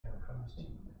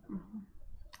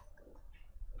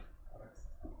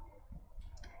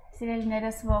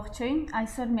Սիրելիներս ողջույն,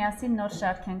 այսօր միասին նոր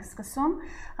շարք ենք սկսում,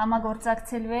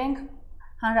 համագործակցելու ենք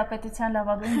Հանրապետության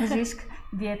լավագույն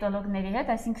բժիշկ-դիետոլոգների հետ,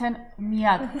 այսինքն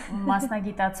միակ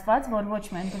մասնագիտացված, որ ոչ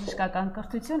միայն բժշկական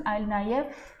կրթություն, այլ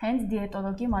նաև հենց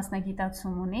դիետոլոգի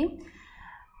մասնագիտացում ունի։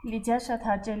 Լիդիա, շատ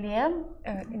հաճելի է։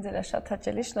 Ինձ էլ շատ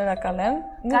հաճելի, շնորհակալ եմ։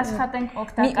 Կաշխատենք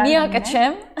օգտակար միակը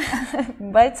չեմ,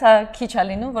 բայց քիչ է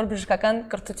լինում, որ բժշկական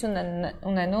կրթություն են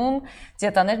ունենում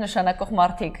դիետաներ նշանակող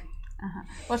մարդիկ։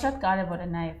 Որ շատ կարևոր է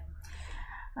նաև։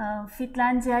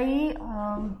 Ֆինլանդիայի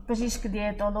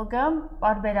բժիշկ-դիետոլոգը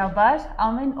պարբերաբար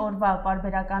ամեն օրվա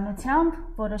պարբերականությամբ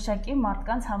որոշակի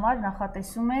մարդկանց համար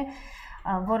նախատեսում է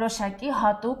որոշակի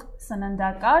հատուկ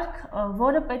սննդակարգ,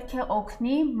 որը պետք է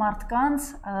օգնի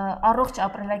մարդկանց առողջ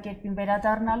ապրելակերպին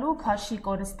վերադառնալու, քաշի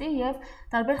կորստի եւ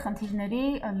տարբեր խնդիրների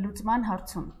լուծման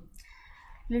հարցում։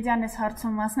 Լիդիան այս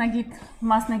հարցում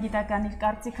մասնագիտական իր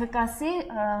կարծիքը կասի,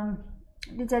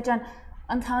 Լիդիա ջան,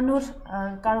 ընդհանուր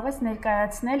կարող ես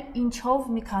ներկայացնել ինչով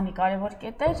մի քանի կարևոր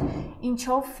կետեր,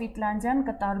 ինչով Ֆինլանդիան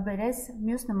կտարբերես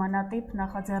մյուս նմանատիպ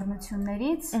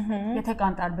նախաձեռնություններից, եթե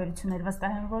կան տարբերություններ,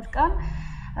 վստահ եմ, որ կան,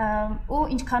 ու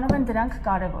ինչքանով են դրանք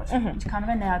կարևոր,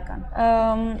 ինչքանով են էական։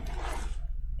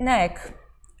 Նայեք,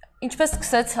 ինչպես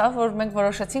սկսեց, որ մենք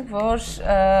որոշեցինք, որ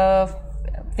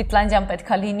Ֆինլանդիան պետք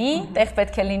է լինի, տեղ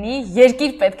պետք է լինի,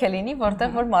 երկիր պետք է լինի,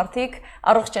 որտեղ որ մարդիկ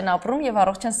առողջ են ապրում եւ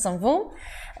առողջ են սնվում։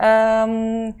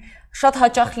 Շատ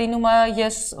հաճախ լինում է,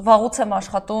 ես վաղուց եմ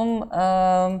աշխատում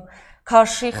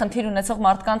քաշի խնդիր ունեցող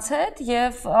մարդկանց հետ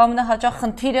եւ ամենահաճախ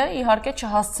խնդիրը իհարկե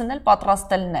չհասցնել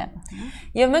պատրաստելն է։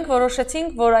 Եվ մենք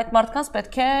որոշեցինք, որ այդ մարդկանց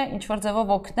պետք է ինչ-որ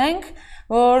ձևով օգնենք,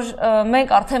 որ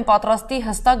մենք արդեն պատրաստի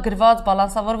հստակ գրված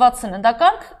բալանսավորված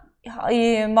սննդակարգ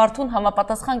մարդուն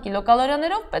համապատասխան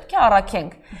կիլոկալորիաներով պետք է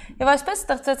առաքենք։ Եվ այսպես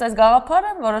ստեղծեց այս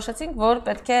գաղափարը, որոշեցինք, որ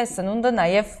պետք է սնունդը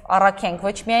նաև առաքենք,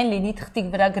 ոչ միայն լինի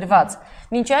թղթիկ վրա գրված։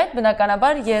 Մինչ այդ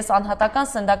բնականաբար ես անհատական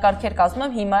սննդակարգեր կազմում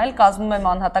եմ, հիմա էլ կազմում եմ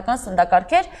անհատական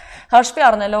սննդակարգեր, հաշվի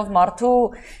առնելով մարդու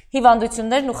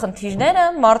հիվանդություններն ու խնդիրները,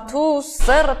 մարդու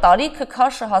սեռը, տարիքը,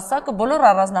 քաշը, հասակը, բոլոր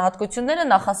առանձնահատկությունները,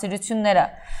 նախասիրությունները։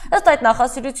 Ըստ այդ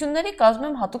նախասիրությունների կազմում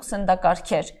եմ հատուկ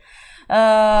սննդակարգեր։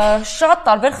 Շատ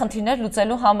տարբեր խնդիրներ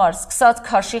լուծելու համար, սկսած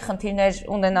քաշի խնդիրներ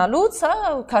ունենալուց,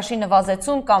 քաշի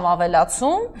նվազեցում կամ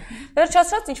ավելացում,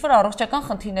 վերջացրած ինչ-որ առողջական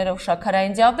խնդիրներով,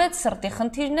 շաքարային դիաբետ, սրտի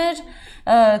խնդիրներ,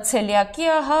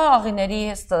 ցելիակիա, աղիների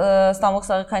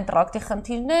ստամոքսաղիքային տրակտի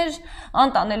խնդիրներ,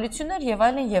 անտանելություններ եւ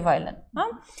այլն եւ այլն,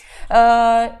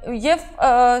 Եվ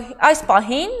այս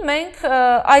պահին մենք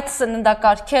այդ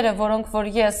սննդակարգերը, որոնք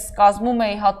որ ես կազմում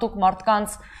էի հատուկ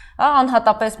մարդկանց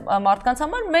անհատապես մարդկանց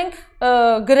համար մենք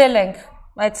գրել ենք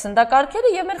այդ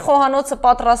սննդակարգերը եւ մեր խոհանոցը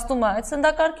պատրաստում է այդ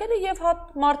սննդակարգերը եւ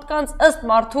մարդկանց ըստ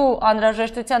մարդու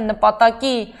անհրաժեշտության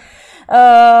նպատակի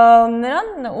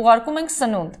նրան ուղարկում ենք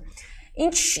սնունդ։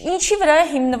 Ինչի վրա է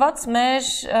հիմնված մեր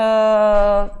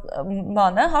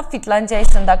բանը, Ֆինլանդիայի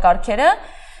սննդակարգերը,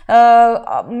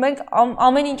 մենք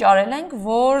ամեն ինչ արել ենք,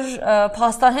 որ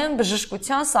փաստահեն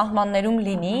բժշկության սահմաններում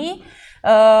լինի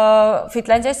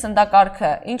Ֆինլանդիայի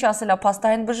սննդակարգը, ինչ ասել է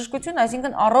փաստահեն բժշկություն,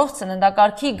 այսինքն առողջ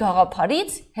սննդակարգի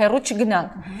գաղափարից հեռու չգնանք։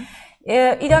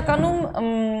 Իրականում,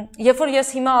 երբ որ ես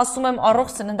հիմա ասում եմ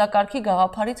առողջ սննդակարգի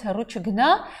գաղափարից հեռու չգնա,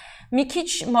 մի քիչ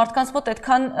մարդկանց մոտ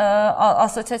այդքան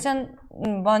ասոցիացիան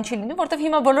բան չի լինում, որտեղ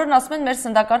հիմա բոլորն ասում են մեր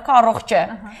սննդակարգը առողջ է։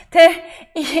 Թե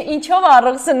ինչով է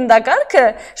առողջ սննդակարգը,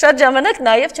 շատ ժամանակ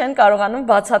նաև չեն կարողանում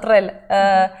բացատրել։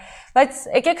 Բայց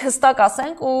եկեք հստակ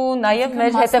ասենք ու նաև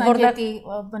մեր հետևորդների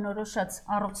բնորոշած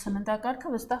առողջ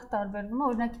սննդակարգը վստահ տարբերվում է,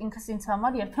 օրինակ ինքս ինձ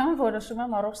համար երբեմն որոշում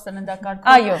եմ առողջ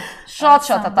սննդակարգը։ Այո, շատ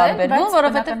է տարբերվում,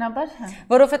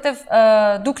 որովհետև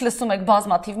դուք լսում եք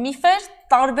բազմաթիվ միֆեր,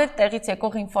 տարբեր տեղից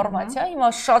եկող ինֆորմացիա, հիմա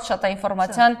շատ է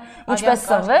ինֆորմացիան ինչպես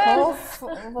սրվել,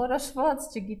 որոշված,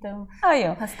 չգիտեմ,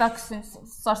 հստակ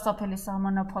սարսափելի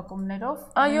սահմանափակումներով,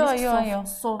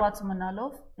 սոված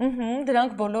մնալով։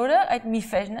 Դրանք բոլորը այդ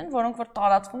միֆերն են, որոնք որ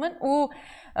տարածվում են ու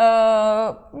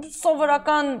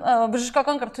սովորական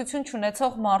բժշկական կրթություն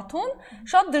չունեցող մարդուն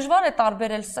շատ դժվար է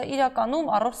տարբերել սա իրականում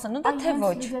առողջ սնունդը թե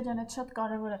ոչ։ Այդ շատ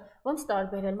կարևոր է։ Ոնց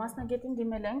տարբերել, մասնագետին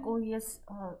դիմել ենք ու ես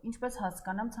ինչպես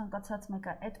հասկանամ ցանկացած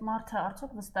մեկը, այդ մարդը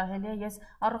արդյոք վստահելի է, ես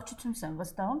առողջությունս եմ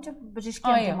վստահում, չէ՞ բժշկի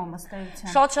եմ դիմում ըստ էության։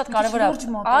 Շատ կարևոր է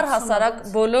առհասարակ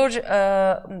բոլոր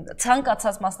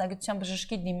ցանկացած մասնագիտության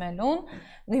բժշկի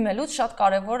դիմելուց շատ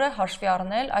կարևոր կարևոր է հաշվի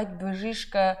առնել այդ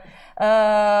բժիշկը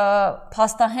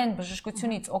փաստահեն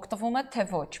բժշկությունից օգտվում է թե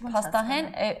ոչ։ Փաստահեն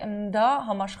դա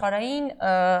համաշխարհային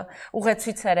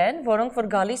ուղեցույցեր են, որոնք որ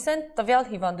գալիս են տվյալ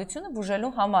հիվանդությունը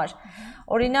բուժելու համար։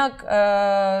 Օրինակ,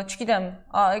 չգիտեմ,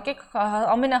 եկեք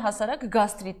ամենահասարակ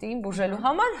գաստրիտին բուժելու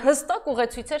համար հստակ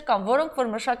ուղեցույցեր կան, որոնք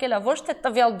որ մշակել է ոչ թե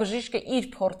տվյալ բժիշկը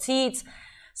իր փորձից,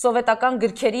 սովետական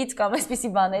գրքերից կամ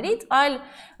այսպիսի բաներից, այլ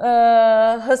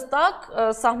հստակ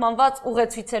սահմանված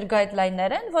ուղեցույցեր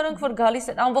գայդլայններ են, որոնք որ գալիս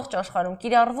են ամբողջ աշխարհում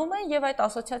կիրառվում են եւ այդ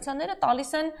ասոցիացիաները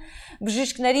տալիս են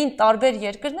բժիշկներին տարբեր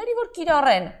երկրների, որ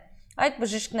կիրառեն այդ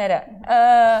բժիշկները։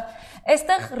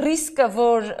 Այստեղ ռիսկը,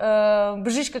 որ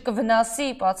բժիշկը կվնասի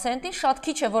պացիենտին, շատ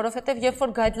քիչ է, որովհետև երբ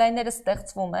որ գայդլայնները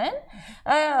ստեղծվում են,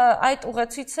 այդ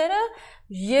ուղեցույցերը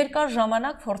երկար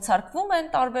ժամանակ փորձարկվում են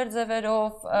տարբեր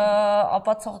ձևերով,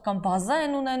 ապացուցողական բազա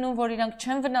են ունենում, որ իրանք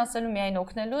չեն վնասելու, միայն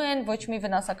օգնելու են, ոչ մի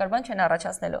վնասակար բան չեն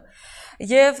առաջացնելու։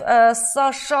 Եվ սա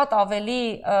շատ ավելի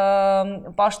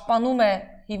պաշտպանում է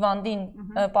հիվանդին,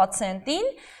 պացիենտին,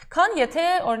 քան եթե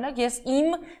օրինակ ես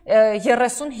իմ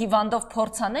 30 հիվանդով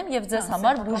փորձանեմ եւ ձեզ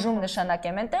համար բուժում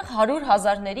նշանակեմ, այնտեղ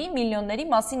 100,000-ների, միլիոնների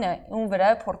մասին է ում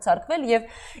վրա է փորձարկվել եւ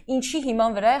ինչի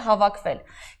հիման վրա է հավաքվել։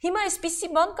 Հիմա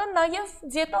այսպիսի բան կա նաեւ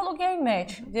դիետոլոգիայի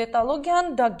մեջ։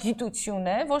 Դիետոլոգիան դա գիտություն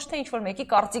է, ոչ թե ինչ-որ մեկի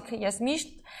կարծիքը, ես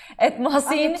միշտ այդ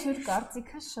մասին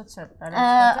կարծիքը շատ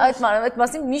այդ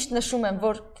մասին միշտ նշում եմ,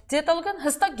 որ դիետոլոգիան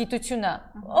հստակ գիտություն է։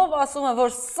 Ով ասում է,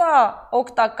 որ սա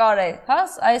օգտակար է, հա,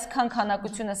 այսքան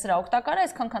քանակությունը սրա օգտակար է,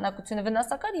 այսքան քանակությունը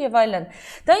վնասակար եւ այլն։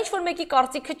 Դա ինչ որ մեկի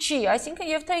կարծիքը չի,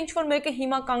 այսինքն եւ թե ինչ որ մեկը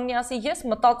հիմա կանգնի ասի, ես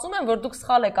մտածում եմ, որ դուք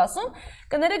սխալ եք ասում,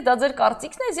 կներեք դա ձեր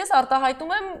կարծիքն է, ես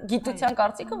արտահայտում եմ գիտության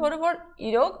կարծիքը, որը որ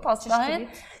իրոք փաստահեն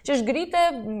ճշգրիտ է,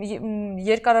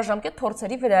 երկարաժամկետ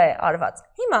փորձերի վրա է արված։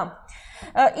 Հիմա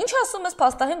ինչ ասում է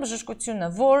փաստահեն բժշկությունը,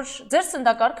 որ ձեր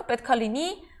սննդակարգը պետքա լինի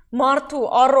մարդու,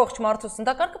 առողջ մարդու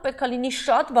սննդակարգը պետքա լինի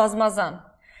շատ բազմազան։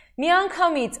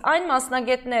 Միանգամից այն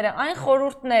մասնագետները, այն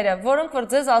խորհուրդները, որոնք որ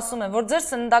ձեզ ասում են, որ ձեր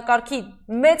սննդակարգի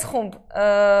մեծ խումբ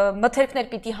մթերքներ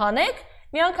պիտի հանեք,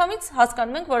 միանգամից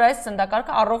հասկանում ենք, որ այս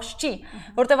սննդակարգը առողջ չի,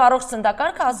 որտեղ առողջ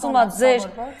սննդակարգը ասում է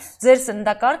ձեր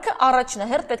սննդակարգը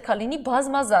առաջնահերթ պետքա լինի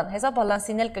բազմազան, հեսա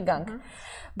բալանսին էլ կգանք։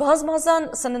 Բազմազան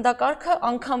սննդակարգը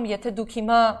անգամ եթե դուք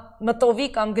հիմա մտովի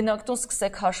կամ գնակտուն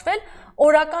սկսեք հաշվել,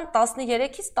 օրական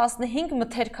 13-ից 15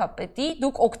 մթերքա պետք է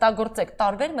դուք օգտագործեք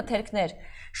տարբեր մթերքներ,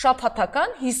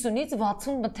 շաբաթական 50-ից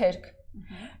 60 մթերք։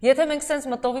 Եթե մենք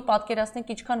sense մտովի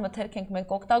պատկերացնենք ինչքան մթերք ենք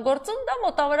մենք օգտագործում, դա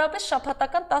մոտավորապես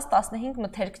շաբաթական 10-15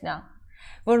 մթերքն է,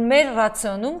 որ մեր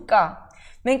ռացիոնում կա։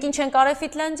 Մենք ինչ ենք արել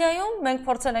Ֆինլանդիայում, մենք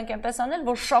փորձել ենք այնպես անել,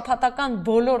 որ շաբաթական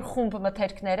բոլոր խումբ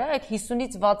մթերքները, այդ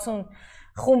 50-ից 60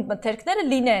 խումբ մթերքները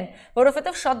լինեն,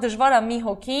 որովհետև շատ դժվար է մի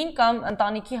հոգին կամ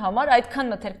ընտանիքի համար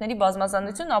այդքան մթերքների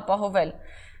բազմազանություն ապահովել։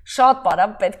 Շատ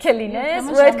պարապ պետք է լինես,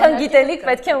 ու այդքան գիտելիք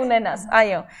պետք է ունենաս։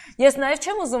 Այո, ես նաև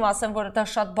չեմ ուզում ասեմ, որ դա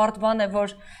շատ բարդ բան է,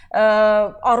 որ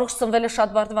առողջ սնվելը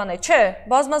շատ բարդ բան է, չէ,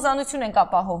 բազմազանություն ենք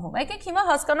ապահովում։ Եկեք հիմա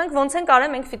հասկանանք ոնց ենք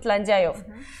արել մենք Ֆինլանդիայով։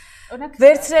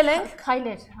 Վերցրել ենք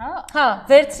քայլեր, հա,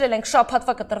 վերցրել ենք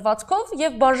շաբաթվա կտրվածքով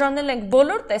եւ բաժանել ենք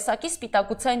բոլոր տեսակի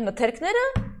սպիտակուցային մթերքները,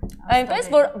 այնպես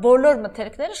որ բոլոր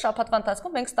մթերքները շաբաթվա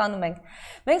ընթացքում մենք ստանում ենք։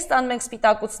 Մենք ստանում ենք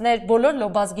սպիտակուցներ բոլոր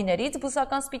լոբազգիներից,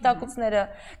 բուսական սպիտակուցները,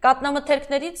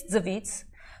 կատնամթերքներից, ձվից։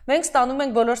 Մենք ստանում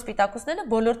ենք բոլոր սպիտակուցները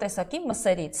բոլոր տեսակի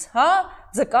մսերից, հա,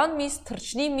 ձկան միս,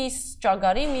 թռչնի միս,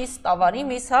 ճագարի միս, տավարի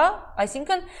միս, հա,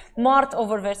 այսինքն մարդ,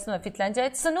 ով որ վերցնում է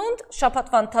Ֆինլանդիայից սնունդ,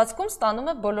 շաբաթվա ընթացքում ստանում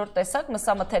է բոլոր տեսակ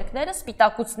մսամթերքները,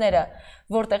 սպիտակուցները,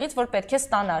 որտեղից որ պետք է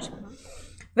ստանար։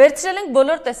 Վերցրել ենք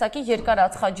բոլոր տեսակի երկար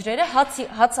ածխաջրերը,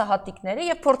 հացահատիկները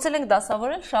եւ փորձել ենք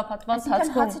դասավորել շաբաթվա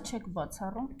ընթացքում։ Հացը չեք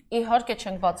բացառում։ Իհարկե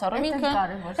չենք բացառում, ինքը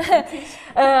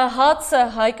հացը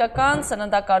հայկական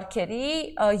սննդակարգերի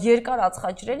երկար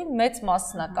ածխաջրերի մեծ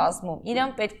մասն է կազմում։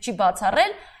 Իրան պետք չի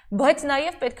բացառել, բայց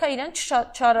նաև պետքա իրեն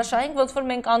չարաշահենք, ոնց որ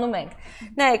մենք անում ենք։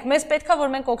 Նայեք, մեզ պետքա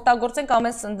որ մենք օգտագործենք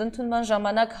ամեն սննդընդունման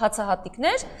ժամանակ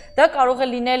հացահատիկներ, դա կարող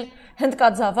է լինել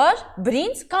հնդկաձավար,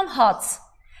 բրինձ կամ հաց։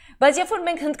 Բայց երբ որ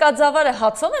մենք հնդկաձավարը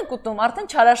հացով ենք ուտում, արդեն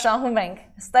չարաշահում ենք,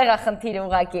 ստեղ է խնդիրը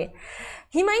ուղղակի։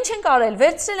 Հիմա ինչ ենք արել,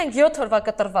 վերցրել ենք 7 օրվա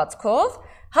կտրվածքով,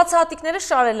 հացահատիկները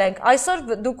շարել ենք, այսօր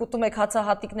դուք ուտում եք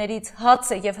հացահատիկներից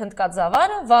հացը եւ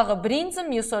հնդկաձավարը, վաղը բրինձը,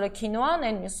 մյուս օրը քինոան,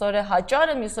 այն մյուս օրը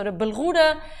հաճարը, մյուս օրը բլղուրը,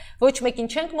 ոչ մեկին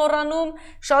չենք մոռանում,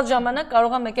 շատ ժամանակ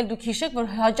կարող է մեկ էլ դուք հիշեք, որ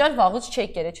հաճար վաղուց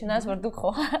չեք կերել, չնայած որ դուք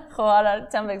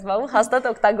խոհարարությամբ եք զբաղվում, հաստատ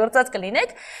օգտագործած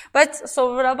կլինեք, բայց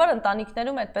սովորաբար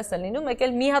ընտանիքներում այդպես է լինում, մեկ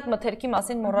էլ մի հատ մթերքի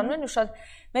մասին մոռանում են ու շատ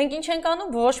մենք ինչ ենք անում,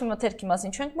 ոչ մի մթերքի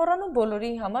մասին չենք մոռանում, բոլորի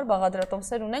համար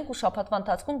բաղադրատոմսեր ունենք ու շաբաթվա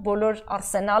ընթացքում բոլոր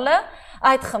արսենալը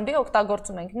այդ այդ խմբի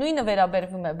օգտագործում ենք։ Նույնը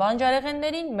վերաբերվում է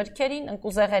բանջարեղեններին, մրգերին,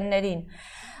 ընկուզեղեններին։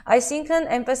 Այսինքն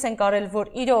այնպես ենք արել, որ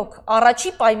իրոք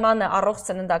առաջի պայմանը առողջ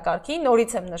սննդակարգի,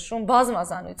 նորից եմ նշում,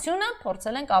 բազմազանությունը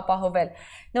փորձել ենք ապահովել։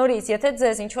 Նորից, եթե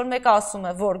ձեզ ինչ-որ մեկը ասում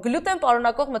է, որ գլուտեն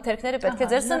պարունակող մթերքները պետք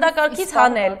է ձեր սննդակարգից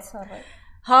հանել,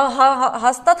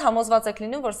 հաստատ համոզված եք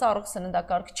լինում, որ սա առողջ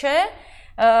սննդակարգ չէ,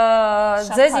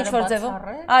 ձեզ ինչ-որ ձևով,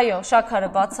 այո, շաքարը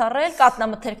բացառել,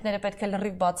 կատնամթերքները պետք է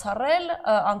լրիվ բացառել,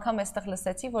 անգամ այստեղ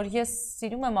լսեցի, որ ես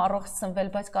սիրում եմ առողջ սնվել,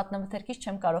 բայց կատնամթերքից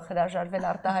չեմ կարող հրաժարվել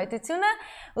արտահայտությունը,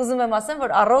 ուզում եմ ասեմ,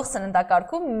 որ առողջ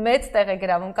սննդակարգում մեծ տեղ է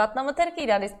գրավում կատնամթերքը,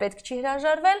 իրանից պետք չի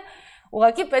հրաժարվել,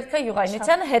 ուղղակի պետք է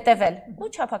յուղայնությանը հետևել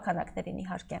ու չափաքանակներին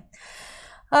իհարկե։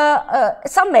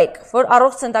 Սա մեկ, որ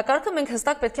առողջ սննդակարգը մենք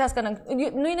հստակ պետք է հասկանանք,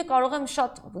 նույնը կարող եմ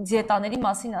շատ դիետաների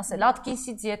մասին ասել,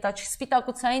 Ատկինսի դիետա,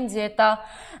 սպիտակուցային դիետա,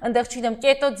 այնտեղ չգիտեմ,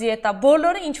 կետո դիետա,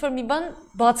 բոլորը ինչ որ մի բան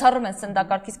բացառում են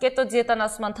սննդակարգից, կետո դիետան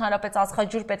ասում են ընդհանրապես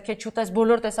ածխաջուր պետք է չուտես,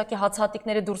 բոլոր տեսակի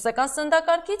հացահատիկները դուրս եկան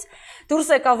սննդակարգից,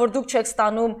 դուրս եկա, որ դուք չեք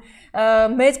ստանում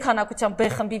մեծ քանակությամբ B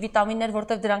խմբի վիտամիններ,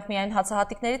 որտեղ դրանք միայն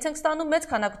հացահատիկներից են ստանում, մեծ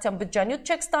քանակությամբ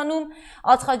բջջանյութ չեք ստանում,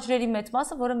 ածխաջրերի մեծ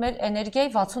մասը, որը մեր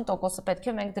էներգիայի 60%-ը պետք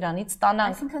է մենք դրանից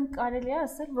ստանանք։ Այսինքն կարելի է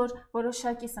ասել, որ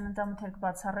որոշակի սննդամթերք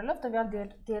բացառելով տվյալ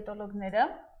դիետոլոգները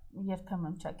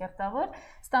երբեմն ճակերտավոր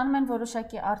ստանում են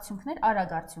որոշակի արդյունքներ,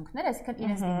 արագ արդյունքներ, այսինքն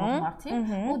իրենց դիմող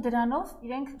մարդիկ ու դրանով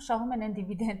իրենք շահում են այն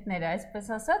դիվիդենդները, այսպես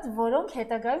ասած, որոնք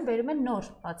հետագայում բերում են նոր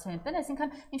պացիենտներ,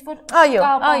 այսինքն ինչ որ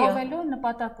ապահովելու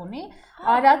նպատակ ունի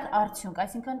արագ արդյունք,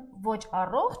 այսինքն ոչ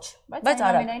առողջ, բայց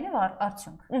ամենայնիվ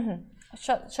արդյունք։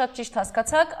 Շատ ճիշտ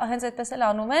հասկացաք, հենց այդպես էլ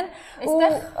անում են ու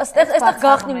այստեղ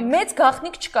գաղտնի մեծ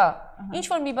գաղտնիք չկա։ Ինչ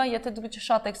որ մի բան, եթե դուք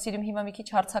շատ եք սիրում, հիմա մի քիչ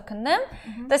հարցաքննեմ,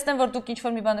 տեսնեմ, որ դուք ինչ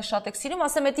որ մի բանը շատ եք սիրում,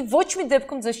 ասեմ, էդի ոչ մի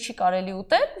դեպքում ձեզ չի կարելի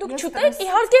ուտել, դուք չուտեք,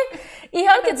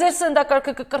 իհարկե ձեր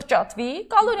սննդակարգը կկրճատվի,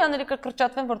 կալորիաները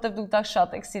կկրճատվեն, որտեղ դուք դա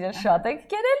շատ եք սիրել, շատ եք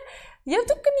կերել, եւ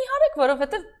դուք կնիհարեք,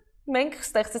 որովհետեւ մենք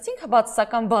ստեղծեցինք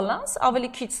բացասական բալանս, ավելի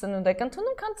քիչ սնունդ եք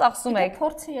ընդունում, քան ծախսում եք։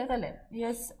 Փորձը եղել է։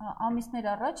 Ես ամիսներ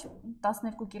առաջ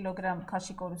 12 կիլոգրամ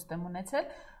քաշի կորուստ եմ ունեցել,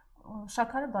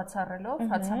 շաքարը բացառելով,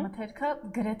 հացամթերքը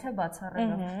գրեթե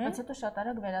բացառելով, բայց հետո շատ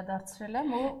արագ վերադարձրել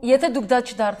եմ ու եթե դուք դա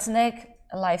չդարձնեք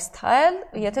lifestyle,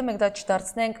 եթե մենք դա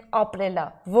չդարձնենք ապրելա,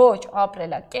 ոչ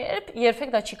ապրելա կերպ,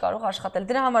 երբեք դա չի կարող աշխատել։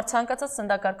 Դրա համար ցանկացած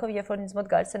սննդակարգով, երբ որ ինձ մոտ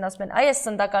գալիս են ասում են, այ այս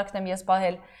սննդակարգն եմ ես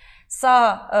պահել, սա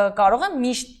կարող եմ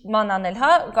միշտ ման անել,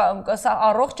 հա, սա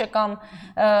առողջ է կամ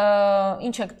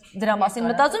ինչ եք դրա մասին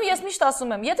մտածում, ես միշտ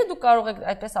ասում եմ, եթե դուք կարող եք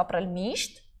այդպես ապրել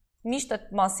միշտ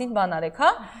այդ մասին բան արեք,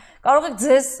 հա, կարող եք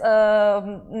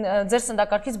ձեր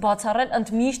սննդակարգից բացառել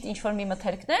ընդմիշտ ինչ-որ մի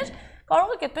մթերքներ,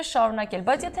 կարող եք այդպես շարունակել,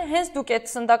 բայց եթե հենց դուք այդ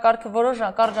սննդակարգը որոշ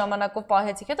կարճ ժամանակով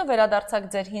պահեցիք, հետո վերադարձաք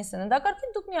ձեր հին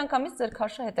սննդակարգին, դուք միանգամից ձեր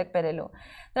քաշը հետ եք բերելու։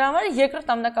 Դրա համար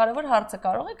երկրորդ ամենակարևոր հարցը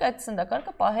կարող եք այդ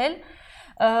սննդակարգը պահել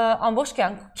ամբողջ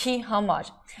կյանքի համար։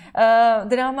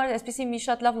 Դրա համար այսպեսի մի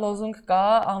շատ լավ լոզունգ կա,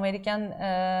 ամերիկյան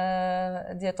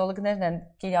դիետոլոգներն են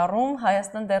կիրառում,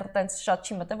 Հայաստան դեռ տենց շատ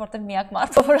չի մտել, որտեղ միակ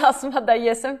մարդը, որ ասում է դա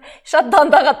ես եմ, շատ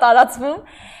դանդաղ է տարածվում։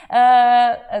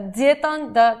 Դիետան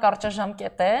դա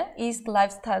կարճաժամկետ է, իսկ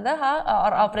lifestyle-ը, հա,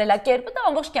 ապրելակերպը դա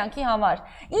ամբողջ կյանքի համար։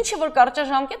 Ինչը որ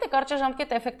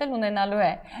կարճաժամկետ էֆեկտ էլ ունենալու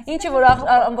է։ Ինչը որ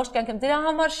ամբողջ կյանքում, դրա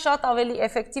համար շատ ավելի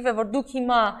էֆեկտիվ է, որ դուք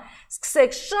հիմա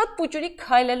սկսեք շատ փոճուրիկ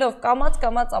քայլելով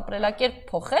կամած ապրելակերպ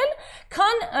փոխել,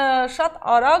 քան շատ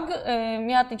արագ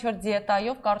մի հատ ինչ-որ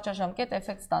դիետայով կարճաժամկետ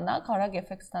էֆեկտ ստանաք, արագ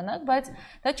էֆեկտ ստանաք, բայց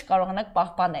դա չկարողանաք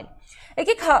պահպանել։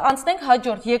 Եկեք անցնենք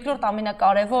հաջորդ, երկրորդ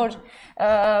ամենակարևոր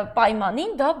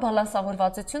պայմանին, դա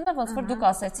բալանսավորվածությունն է, ոնց որ դուք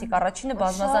ասեցիք, առաջինը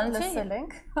բազմազանություն։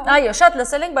 Այո, շատ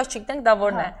լսել ենք, բայց չգիտենք դա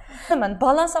որն է։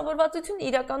 Բալանսավորվածությունը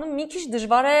իրականում մի քիչ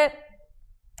դժվար է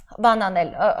բան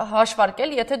անել,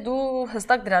 հաշվարկել, եթե դու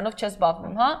հստակ դրանով չես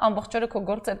զբաղվում, հա, ամբողջ օրը քո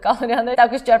գործը կալորիաներ,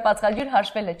 տակուս ճարպածխաջուր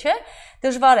հաշվելը, չէ,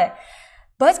 դժվար է։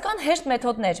 Բայց կան հեշտ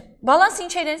մեթոդներ։ Բալանսը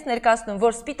ինչ է իրենից ներկայացնում,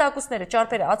 որ սպիտակուցները,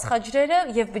 ճարպերը, ածխաջրերը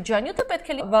եւ բջջանյութը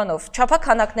պետք է բանով,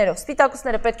 չափաքանակներով,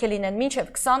 սպիտակուցները պետք է լինեն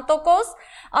մինչեւ 20%,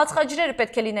 ածխաջրերը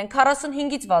պետք է լինեն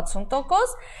 45-ից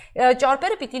 60%,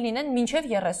 ճարպերը պիտի լինեն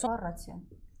մինչեւ 30%։ Ռացիոն։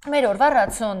 Մեր օրվա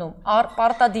ռացիոնում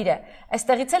պարտադիր է։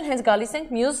 Այստեղից էլ հենց գալիս ենք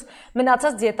մյուս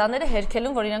մնացած դիետաները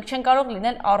հերքելուն, որ իրանք չեն կարող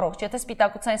լինել առողջ։ Եթե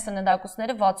սպիտակուցային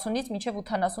սննդակուցները 60-ից մինչև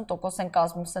 80% են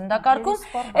կազմում սննդակարգում,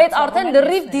 այդ արդեն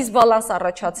լրիվ դիսբալանս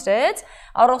առաջացրեց,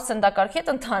 առողջ սննդակարգի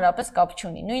հետ ընդհանրապես կապ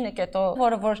չունի։ Նույնը կետո,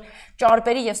 որ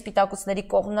ճարպերի եւ սպիտակուցների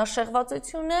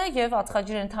կողմնաշեղվածությունը եւ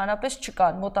ածխաջրերը ընդհանրապես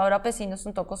չկան։ Մոտավորապես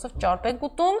 90%-ով ճարպ են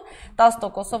ուտում,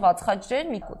 10%-ով ածխաջրեր,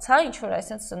 միգուց, հա, ինչ որ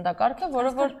այսպես սննդակարգը,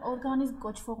 որը որ օրգանիզմ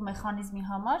կոչվող կոչվող մեխանիզմի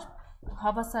համար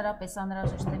հավասարապես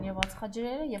անհրաժեշտ են եւ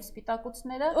ածխաջրերը եւ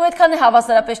սպիտակուցները։ Ու այդքան է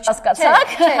հավասարապես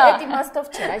չհասկացաք։ Չէ, այդ իմաստով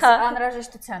չէ, այս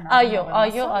անհրաժեշտության է։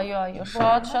 Այո,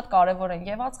 շատ կարևոր են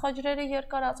եւ ածխաջրերը,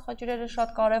 երկար ածխաջրերը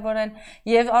շատ կարևոր են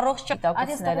եւ առողջ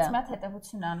սպիտակուցները։ Այստեղից մի հատ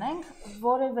հետևություն անենք,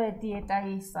 որևէ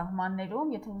դիետայի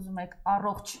սահմաններում, եթե ուզում եք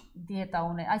առողջ դիետա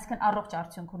ունենալ, այսինքն առողջ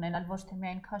արդյունք ունենալ, ոչ թե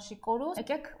միայն քաշի կորուստ,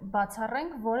 եկեք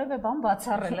բացառենք որևէ բան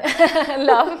բացառելը։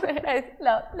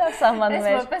 Լավ սահմանում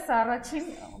է։ Այս որպես առաջին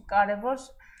կարևոր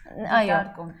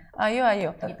դիտարկում։ Այո։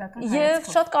 Եվ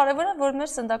շատ կարևոր է, որ մեր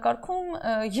սննդակարգում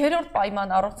երրորդ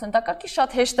պայման առողջ սննդակարգի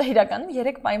շատ հեշտ է իրականում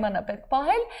 3 պայման է պետք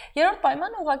պահել։ Երրորդ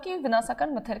պայմանը ուղղակի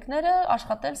վնասական մթերքները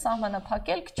աշխատել,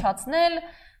 սահմանափակել, քչացնել,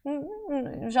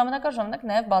 ժամանակ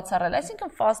նաև բացառել,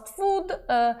 այսինքն fast food,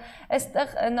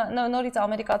 այստեղ նորից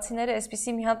ամերիկացիները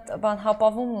այսպիսի մի հատ բան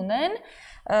հապավում ունեն,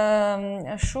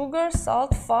 sugar,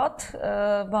 salt, fat,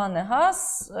 բանը,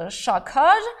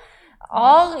 շաքար,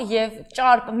 աղ եւ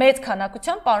ճարպ մեծ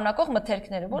քանակությամբ պարունակող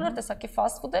մթերքները, բոլոր տեսակի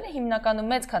fast food-երը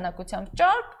հիմնականում մեծ քանակությամբ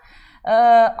ճարպ,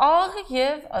 աղ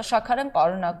եւ շաքար են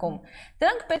պարունակում։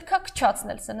 Դրանք պետքա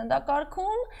քչացնել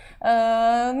սննդակարգում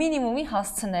մինիմումի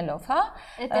հասցնելով, հա։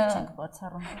 Այդտեղ չենք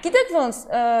բացառում։ Գիտեք ոնց,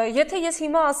 եթե ես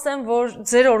հիմա ասեմ, որ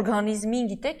ձեր օրգանիզմին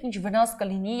գիտեք ինչ վնաս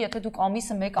կլինի, եթե դուք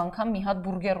ամիսը մեկ անգամ մի հատ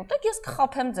բուրգեր ուտեք, ես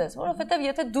կխաբեմ ձեզ, որովհետեւ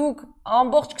եթե դուք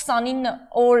ամբողջ 29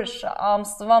 օր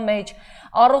ամսվա մեջ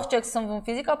առողջ եք սնվում,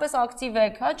 ֆիզիկապես ակտիվ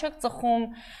եք, հա, չեք ծխում,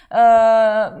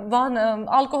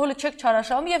 ալկոհոլը չեք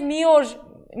չարաշահում եւ մի օր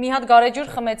մի հատ գարեջուր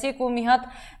խմեցիք ու մի հատ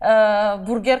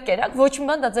բուրգեր կերաք, ոչ մի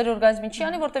բան դա ձեր օրգանիզմին չի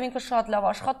անի, որտեղ ինքը շատ լավ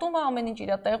աշխատում է, ամեն ինչ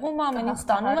իր տեղում է, ամեն ինչ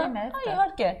ստանում է։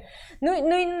 Իհարկե։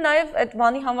 Նույնը նաև այդ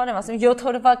բանի համար եմ ասում, 7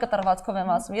 օրվա կտրվածքով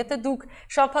եմ ասում։ Եթե դուք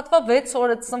շաբաթվա 6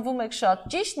 օրը սնվում եք շատ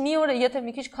ճիշտ, մի օրը եթե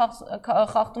մի քիչ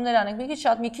խախտումներ անեք, մի քիչ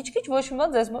շատ, մի քիչ ոչ մի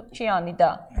բան ձեզ մոտ չի անի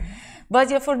դա։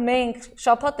 Բայց երբ որ մենք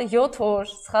շաբաթը 7 օր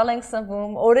սխալ ենք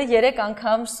սնվում, օրը 3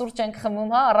 անգամ սուրճ ենք խմում,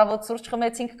 հա, առավոտ սուրճ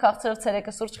խմեցինք, քաղցրով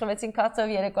ցերեկը սուրճ խմեցինք,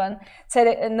 քաղցրով երեկոյան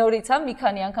նորից, հա, մի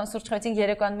քանի անգամ սուրճ խմեցինք,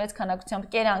 երեկոյան մեծ քանակությամբ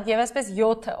կերանք եւ այսպես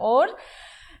 7 օր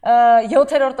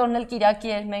 7-րդ օրն էլ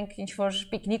Կիրակի էր մենք ինչ որ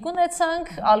պիկնիկ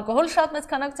ունեցանք, ալկոհոլ շատ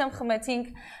մեծ քանակությամբ խմեցինք,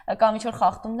 կամ ինչ որ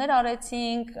խախտումներ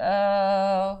արեցինք,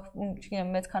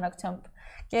 չգիտեմ, մեծ քանակությամբ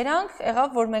կերանք, եղավ,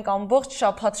 որ մենք ամբողջ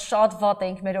շաբաթ շատ վատ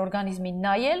էինք մեր օրգանիզմին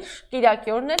նայել,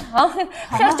 Կիրակի օրն էլ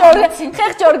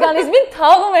խեղճ օրգանիզմին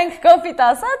թաղում ենք կոպիտ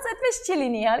ասած, այդպես չի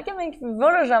լինի, իհարկե մենք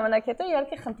որոշ ժամանակ հետո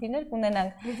իհարկե խնդիրներ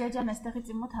կունենանք։ Լիդիա ջան,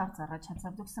 այստեղից իմ մոտ հարց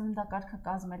առաջացավ, դուք սննդակարգը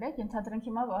կազմել եք, ենթադրենք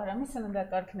հիմա Վահրամի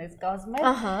սննդակարգն եք կազմել,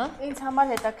 ինձ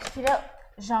համար հետաքրքիր է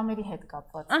ժամերի հետ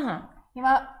կապված։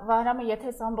 Հիմա Վահրամը եթե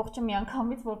ամբողջը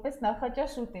միանգամից որպես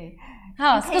նախաճաշ ուտի։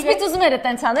 Հա, սկզբից ուզում էր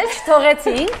այտենց անել,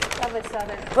 չթողեցինք։ Լավ է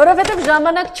սարել։ Որովհետև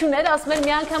ժամանակ չուներ, ասում էր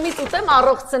միանգամից ուտեմ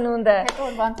առողջ սնունդը։ Հետո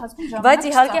օրվա ընթացքում ժամանակ։ Բայց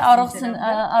իհարկե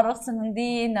առողջ սննդի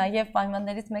նաև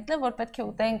պայմաններից մեկն է, որ պետք է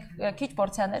ուտենք քիչ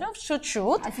պորցիաներով,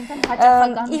 շուտ-շուտ։ Այսինքն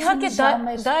հաճախականություն։ Իհարկե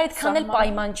դա այդքան էլ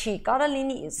պայման չի։ Կարա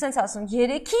լինի, սենց ասում,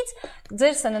 3-ից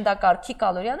ձեր սննդակարգի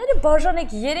կալորիաները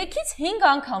բաժանեք 3-ից 5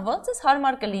 անգամ, ոնց էս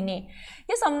հարմար կլինի։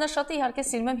 Ես ամենաշատը իհարկե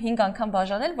սիրում եմ 5 անգամ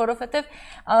բաժանել, որովհետև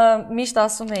միշտ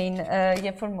ասում էին,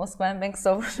 երբ որ Մոսկվայում մենք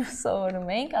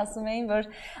սովորում էինք, ասում էին, որ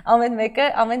ամեն մեկը,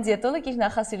 ամեն դիետոլոգ իր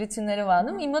նախասիրություններով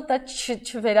անում, իմ մոտ դա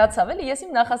չվերացավ էլի,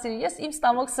 ես իմ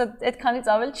ստամոքսը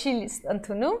այդքանից ավել չի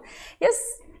ընդունում, ես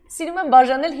սիրում եմ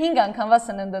բաժանել 5 անգամվա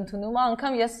սնունդ ընդունում,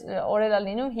 անգամ ես օրելա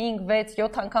լինում 5, 6,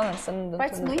 7 անգամ եմ սնունդ ընդունում։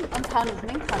 Բայց նույն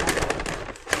ընդհանուրն են քանակը։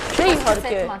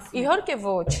 Իհարկե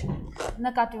ոչ։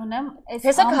 Նկատի ունեմ,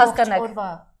 այս ամբողջ օրվա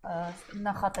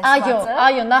նախատեսվածը։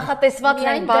 Այո,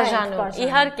 նախատեսվածն են բաժանում։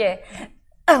 Իհարկե։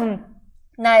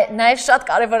 Նաև շատ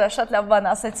կարևոր է, շատ լավ բան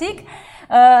ասեցիք։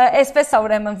 Այսպես է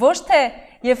ուրեմն, ոչ թե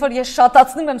երբ որ ես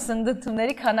շատացնում եմ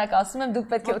սննդությունների քանակ, ասում եմ դուք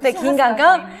պետք է ուտեք 5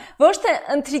 անգամ, ոչ թե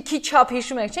ընթրիքի չափ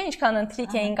հիշում եք, չէ՞, ինչքան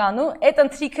ընթրիք էինք անում, այդ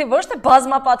ընթրիքը ոչ թե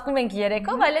բազմապատկում ենք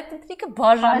 3-ով, այլ այդ ընթրիքը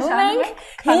բաժանում ենք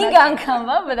 5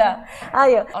 անգամվա վրա։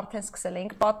 Այո, արդեն սկսել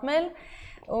էինք պատմել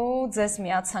ու ձեզ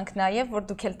միացանք նաև, որ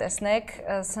դուք էլ տեսնեք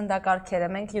սննդակարգերը։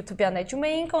 Մենք YouTube-յան էջում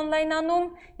էինք on-line անում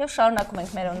եւ շարունակում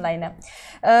ենք մեր on-line-ը։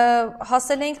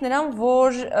 Հասել էինք նրան,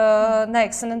 որ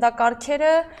նայեք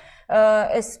սննդակարգերը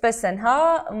այսպես են, հա,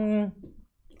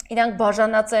 իրանք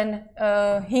բաժանած են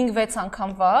 5-6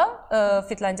 անգամվա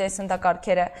Ֆինլանդիայի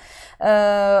սննդակարգերը,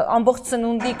 ամբողջ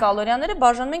սնունդի կալորիաները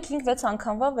բաժանում են 5-6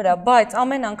 անգամվա վրա, բայց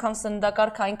ամեն անգամ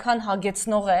սննդակարգը այնքան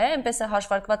հագեցնող է, այնպես է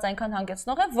հաշվարկված այնքան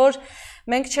հագեցնող է, որ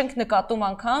մենք չենք նկատում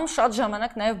անգամ, շատ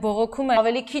ժամանակ նաև բողոքում են,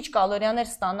 ավելի քիչ կալորիաներ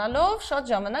ստանալով,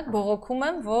 շատ ժամանակ բողոքում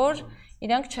են, որ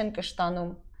իրանք չեն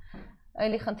կշտանում։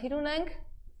 Էլի խնդիր ունենք։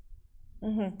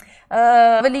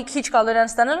 Ավելի քիչ կալորիան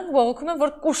ստանալու բողոքում են,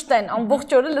 որ կուշտեն,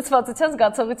 ամբողջ օրը լցվածության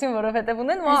զգացողություն, որովհետև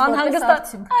ունեն, ու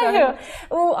անհանգստանում։ Այո,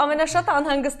 ու ամենաշատը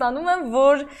անհանգստանում են,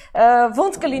 որ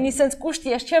ոնց կլինի sense կուշտ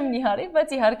ես չեմ նիհարի,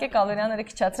 բայց իհարկե կալորիաները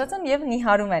քչացած են եւ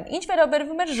նիհարում են։ Ինչ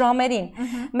վերաբերվում է ժամերին,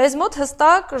 մեզ մոտ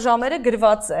հստակ ժամերը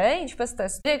գրված է, ինչպես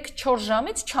տեսեք, 3-4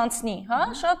 ժամից չանցնի, հա,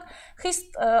 շատ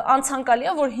խիստ անցանկալի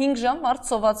է, որ 5 ժամ մարդ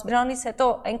սոված, դրանից հետո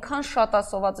այնքան շատ է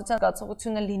սովածության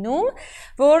զգացողությունը լինում,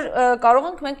 որ կարող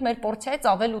ենք մենք մեր պորցիայից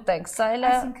ավել ուտենք, սա էլ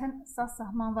է։ Այսինքն սա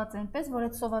սահմանված է այնպես, որ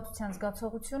այդ սովածության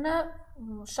զգացողությունը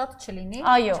շատ չլինի։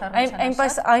 Այո,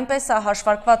 այնպես է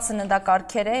հաշվարկված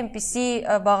սննդակարգերը, այնպիսի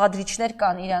բաղադրիչներ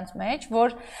կան իրանց մեջ,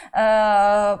 որ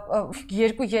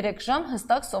 2-3 ժամ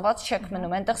հստակ սոված չեք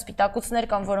մնում։ Այնտեղ սպիտակուցներ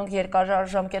կան, որոնք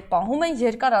երկարաժամկետ պահում են,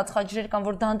 երկար ածխաջրեր կան,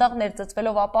 որ դանդաղ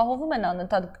ներծծվելով ապահովում են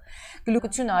անընդհատ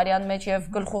գլուկոզությունը արյան մեջ եւ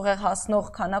գլխուղեղ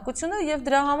հասնող քանակությունը եւ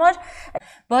դրա համար,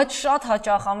 բայց շատ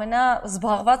հաճախ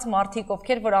ամենազբաղված մարդիկ,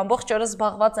 ովքեր որ ամբողջ օրը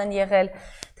զբաղված են եղել,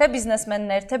 թե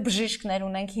բիզնեսմեններ, թե բժիշկներ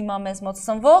ունենք հիմա մեզ մոտ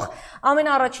սնվող,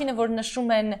 ամենաառաջինը որ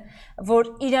նշում են, որ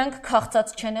իրանք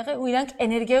քաղցած չեն եղել ու իրանք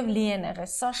էներգիայով լի են եղել։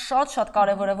 Սա շատ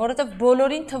կարևոր է, որովհետև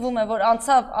բոլորին թվում է, որ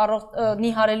անցավ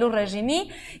նիհարելու ռեժիմի,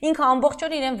 ինքը ամբողջ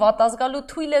օր իրեն վատ ազգալու,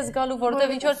 թույլ է զգալու,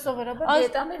 որովհետև ինչ որ սովորաբար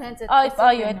դիետաներ հենց այդպես։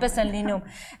 Այո, այդպես են լինում։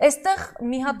 Այստեղ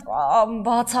մի հատ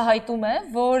բացահայտում է,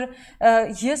 որ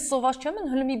ես սոված չեմ,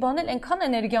 հələ մի բան էլ այնքան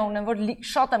էներգիա ունեմ, որ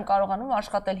շատ եմ կարողանում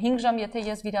աշխատել 5 ժամ, եթե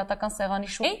ես վիրատական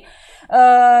սեղանի շուտ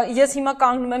ես հիմա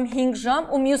կանգնում եմ 5 ժամ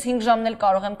ու մյուս 5 ժամն էլ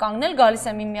կարող եմ կանգնել, գալիս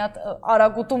եմ իմ մի հատ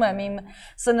արագուտում եմ իմ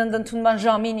սննդընդունման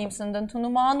ժամին իմ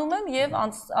սննդընդունումը անում եմ եւ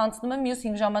անցնում եմ մյուս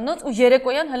 5 ժամանոց ու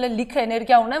երեկոյան հələ լիքը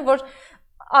էներգիա ունեմ, որ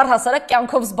առհասարակ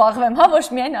կյանքով զբաղվեմ, հա, ոչ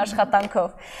միայն աշխատանքով։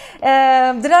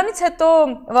 Դրանից հետո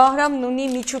Վահրամն ունի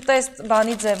միջուտեստ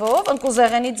բանի ձևով,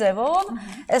 ընկուզեղենի ձևով,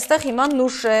 այստեղ հիմա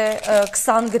նուշ է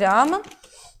 20 գրամ,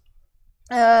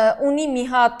 ունի մի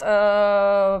հատ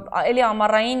էլի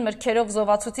ամառային մրգերով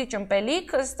զովացուցիչ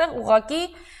ըմպելիք, այստեղ ուղղակի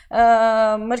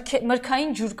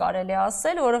մրգային ջուր կարելի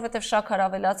ասել, որովհետև շաքար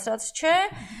ավելացրած չէ,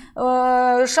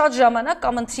 շատ ժամանակ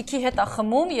կամ ընթրիքի հետ է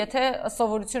խմում, եթե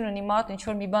սովորություն ունի մարդ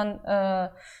ինչ-որ մի բան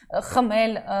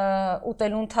խմել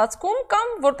ուտելու ընթացքում,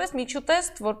 կամ որպես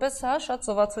միջուտեստ, որպես հա շատ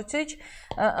զովացուցիչ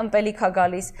ըմպելիք է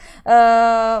գալիս։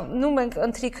 Նու մենք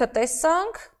ընթրիքը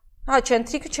տեսանք, հա չէ,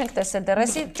 ընթրիքը չենք տեսել դեռ,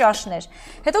 էսի ճաշներ։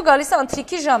 Հետո գալիս է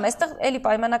ընթրիքի ժամ, այստեղ էլի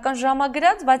պայմանական ժամ է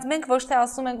գրած, բայց մենք ոչ թե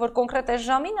ասում ենք, որ կոնկրետ այս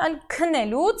ժամին, այլ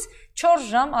քնելուց 4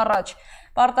 ժամ առաջ։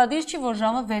 Պարտադիր չի, որ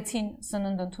ժամը 6-ին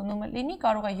սնունդ ընդունումը լինի,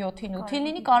 կարող է 7-ին, 8-ին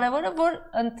լինի, կարևորը որ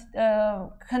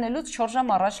քնելուց 4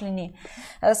 ժամ առաջ լինի։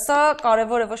 Սա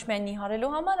կարևոր է ոչ միայն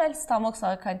նիհարելու համար, այլ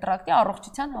ստամոքսահարքային տրակտի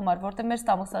առողջության համար, որտեղ մեր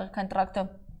ստամոքսահարքային տրակտը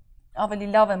ավելի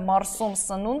լավ է մարսում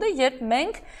սնունդը, երբ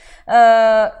մենք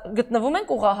գտնվում ենք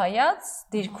ուղղահայաց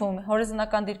դիրքում,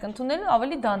 հորիզոնական դիրք ընդունելու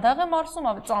ավելի դանդաղ է մարսում,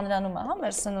 ավելի ծանրանում է, հա,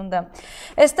 մեր սնունդը։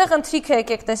 Այստեղ ընթրիքը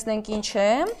եկեք տեսնենք ինչ է։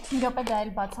 Իրոք դա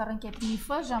էլ բացառենք այդ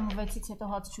միֆը, ժամը 6-ից հետո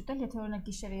հաց չուտել, եթե օրինակ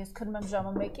գիշերը ես քնում եմ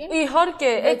ժամը 1-ին։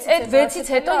 Իհարկե, այդ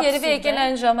 6-ից հետո երևի եկել է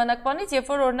այն ժամանակվանից,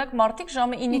 երբ որ օրինակ մարդիկ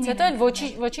ժամը 9-ից հետո էլ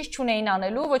ոչինչ չունեին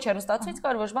անելու, ոչ հեռուստացույց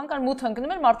կար, ոչ բան կար, մութ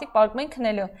ընկնում էր, մարդիկ պարկում էին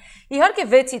քնելու։ Իհարկե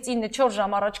 6-ից 9 4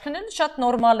 ժամ առաջ քնելը շատ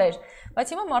նորմալ էր,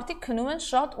 բայց հիմա մարդիկ քնում են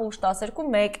շատ ուշ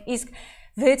 12-1, իսկ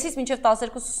 6-ից մինչև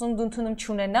 12 սնունդ ընդունում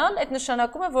չունենալ, այդ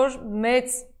նշանակում է, որ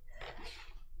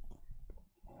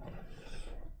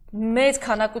մեծ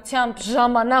քանակությամբ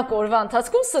ժամանակ օրվա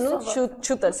ընթացքում սնունդ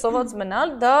չուտել, սոված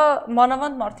մնալ, դա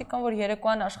մանավանդ մարդիկ կան, որ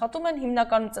երեկոյան աշխատում են,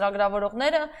 հիմնականում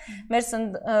ծրագրավորողները, մեր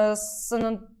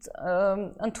սնունդ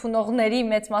ընդունողների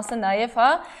մեծ մասը նաև, հա,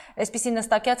 այսպիսի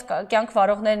նստակյաց կյանք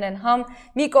վարողներն են, համ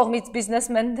մի կողմից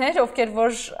բիզնեսմեններ, ովքեր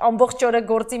որ ամբողջ օրը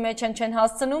գործի մեջ չեն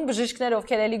հասցնում, բժիշկներ,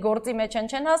 ովքեր էլի գործի մեջ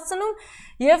չեն հասցնում,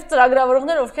 եւ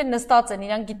ծրագրավորողներ, ովքեր նստած են,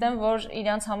 իրանք գիտեն, որ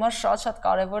իրանց համար շատ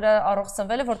կարևոր է առողջ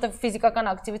սնվելը, որտեղ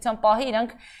ֆիզիկական ակտիվության պահի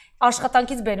իրանք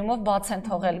աշխատանքից բերումով բաց են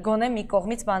թողել, գոնե մի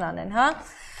կողմից բան անեն, հա։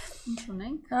 Ինչ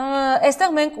ունենք։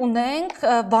 Այստեղ մենք ունենք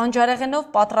բանջարեղենով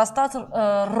պատրաստած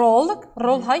ռոլ,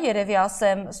 հա, երևի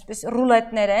ասեմ,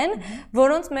 ռուլետներ են,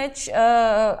 որոնց մեջ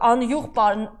անյուղ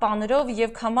պանիրով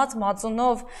եւ քամած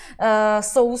մածունով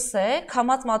սոուս է,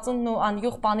 քամած մածունն ու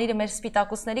անյուղ պանիրը մեր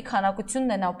սպիտակուցների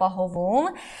քանակությունն են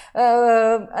ապահովում։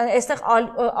 Այստեղ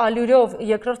ալյուրով,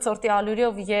 երկրորդ սորտի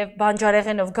ալյուրով եւ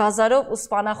բանջարեղենով, գազարով ու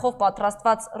սպանախով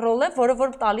պատրաստված ռոլ է, որը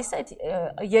որ տալիս է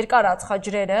երկար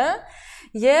ածխաջրերը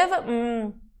եւ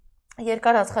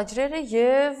երկար ածխաջրերը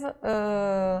եւ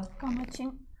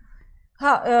կանաչին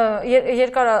հա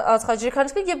երկար ածխաջրի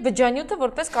քանակը եւ բջջանյութը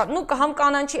որպես համ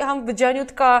կանաչի համ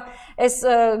բջջանյութ կա այս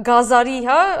գազարի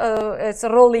հա այս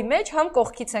ռոլի մեջ համ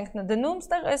կողքից ենք դնում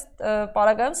այստեղ այս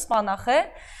պարագայում սպանախ է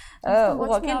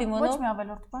ուղղակի լիմոնով։ Ոչ մի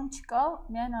ավելորդ բան չկա,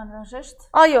 միայն անհրաժեշտ։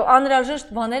 Այո,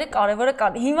 անհրաժեշտ բաները կարևորը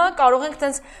կան։ Հիմա կարող ենք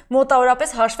տենց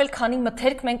մոտավորապես հաշվել, քանի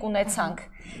մթերք մենք ունեցանք։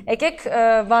 Եկեք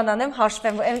բան անեմ,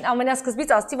 հաշվեմ, ամենասկզբից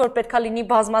ասացի, որ պետք է լինի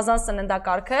բազմազան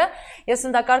սննդակարգը, եւ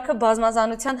սննդակարգը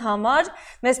բազմազանության համար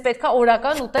մեզ պետք է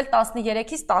օրական ուտել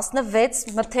 13-ից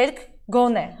 16 մթերք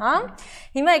գոնե, հա։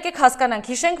 Հիմա եկեք հասկանանք,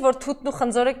 հիշենք, որ թութն ու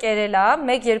խնձորը կերել է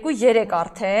 1, 2, 3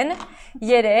 արդեն,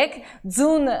 3,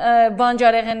 ձուն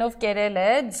բանջարեղենով կերել է,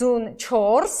 ձուն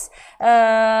 4,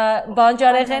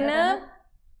 բանջարեղենը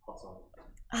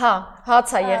հա, հաց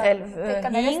է եղել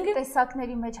 5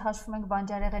 տեսակների մեջ հաշվում ենք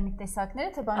բանջարեղենի տեսակները,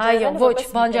 թե բանջարեղենը ոչ,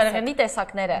 բանջարեղենի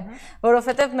տեսակները,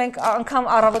 որովհետև մենք անգամ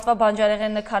առավոտվա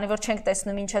բանջարեղենը, քանի որ չենք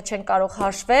տեսնում ինչա չենք կարող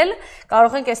հաշվել,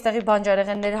 կարող ենք այստեղի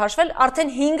բանջարեղենները հաշվել,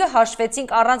 արդեն 5-ը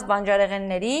հաշվեցինք առանց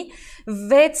բանջարեղենների,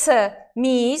 6-ը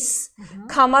միս,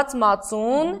 քամած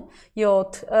մածուն,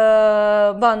 7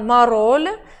 բան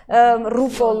մարոլ,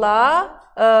 ռուկոլա,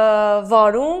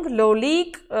 վարունգ,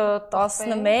 լոլիկ,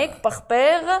 11,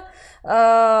 պղպեղ,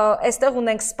 այստեղ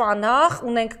ունենք սպանախ,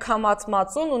 ունենք քամած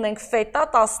մածուն, ունենք ֆետա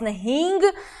 15,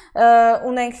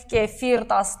 ունենք կեֆիր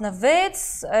 16,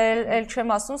 էլ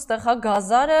չեմ ասում, ստեղ հա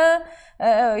գազարը,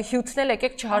 հյութն էլ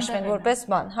եկեք չհաշվեն որպես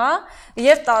բան, հա,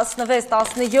 եւ 16,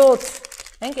 17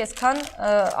 մենք այսքան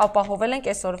ապահովել ենք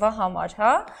այսօրվա համար,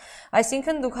 հա,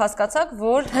 այսինքն դուք հասկացաք,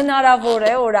 որ հնարավոր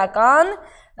է օրական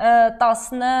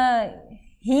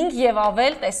 15 եւ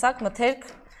ավել տեսակ մթերք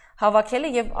հավաքելը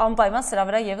եւ անպայման սրա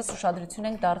վրա եւս ուշադրություն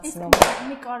ենք դարձնում։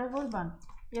 Մի կարևոր բան,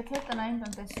 եթե տնային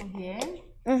տնտեսուհի են,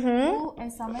 ու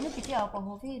այս ամենը պիտի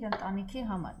ապահովի իր ընտանիքի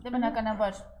համար։ Դե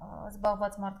բնականաբար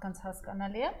զբաղված մարդկանց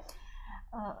հասկանալի է,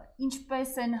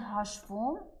 ինչպես են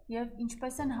հաշվում եւ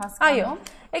ինչպես են հասկանում։ Այո,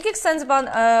 եկեք սենց բան,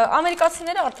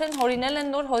 ամերիկացիները արդեն հորինել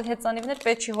են նոր հեծանիվներ,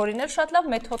 պետք չի հորինել, շատ լավ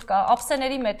մեթոդ կա,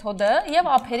 ափսեների մեթոդը եւ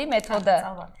ափերի մեթոդը։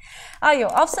 Այո,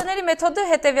 ափսեների մեթոդը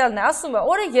հետեւյալն է, ասում է,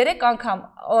 օրը 3 անգամ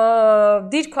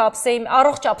դիրքը ափսեի,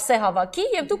 առողջ ափսե հավաքի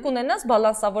եւ դուք ունենաս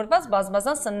բալանսավորված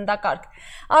բազմազան սննդակարգ։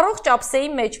 Առողջ ափսեի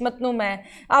մեջ մտնում է,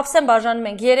 ափսեն բաժանում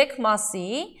ենք 3 մասի,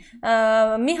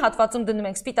 մի հատվածում դնում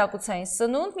ենք սպիտակուցային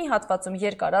սնունդ, մի հատվածում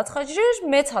երկար ածխաջրեր,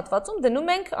 մեծ հատվածում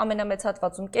դնում ենք ամենամեծ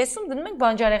հատվածում կեսում դնում ենք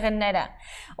բանջարեղենները։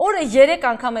 Օրը 3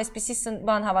 անգամ այսպիսի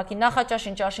բան հավաքի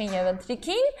նախաճաշին, ճաշին եւ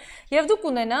ընթրիքին եւ դուք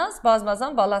ունենաս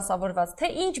բազմազան բալանսավորված,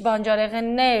 թե ինչ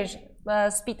բանջարեղեններ,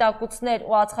 սպիտակուցներ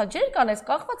ու ածխաջրեր կան, այս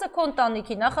կախված է քո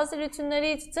ընտանիքի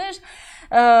նախասիրություններից, ձեր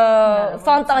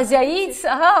ֆանտազիայից,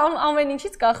 հա, ամեն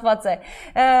ինչից կախված է։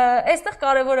 Այստեղ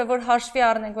կարևոր է որ հաշվի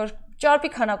առնենք, որ ճարպի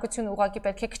քանակությունը ուղղակի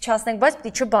պետք է քչացնենք, բայց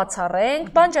պիտի չբացառենք։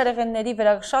 Բանջարեղենների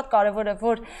վրա շատ կարևոր է,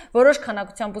 որ որոշ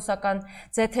քանակության բուսական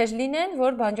ձեթեր լինեն,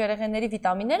 որ բանջարեղենների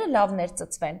վիտամինները լավ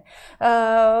ներծծվեն։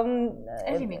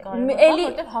 Էլի մի կարևոր բան,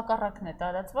 որտեղ հակառակն է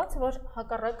տարածված, որ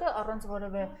հակառակը առանց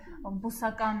որևէ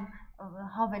բուսական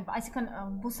հավել, այսինքն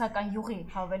բուսական յուղի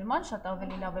հավելման շատ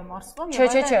ավելի լավ է մարսվում։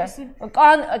 Չէ,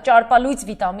 կան ճարպալույծ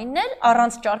վիտամիններ,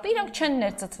 առանց ճարպի իրանք չեն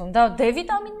ներծծվում։ Դա D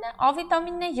վիտամինն է, A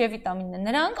վիտամինն է, E վիտամինն է։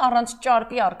 Նրանք առանց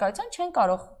ճարպի առկայության չեն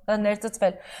կարող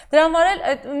ներծծվել։ Դրա համար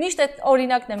էլ միշտ այդ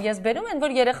օրինակն եմ ես բերում, են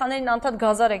որ երեխաներին անդադ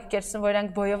գազար եք կերսում, որ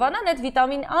իրանք բոյովանան, այդ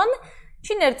վիտամին A-ն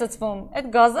չի ներծծվում։ Այդ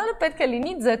գազարը պետք է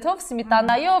լինի ձեթով,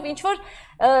 սմիտանայով, ինչ որ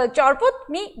ճարպոտ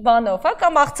մի բանով, հա,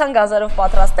 կամ աղցան գազարով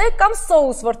պատրաստեք, կամ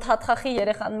սոուս, որ թաթխախի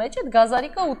երեխան մեջ այդ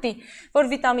գազարիկը ուտի, որ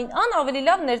վիտամին A-ն ավելի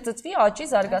լավ ներծծվի աճի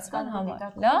զարգացման համար,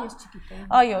 լավ։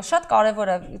 Այո, շատ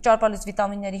կարևոր է ճարպալույծ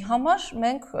վիտամինների համար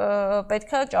մենք պետք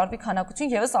է ճարպի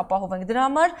քանակություն եւս ապահովենք։ Դրա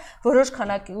համար որոշ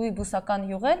քանակի բուսական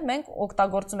յուղեր մենք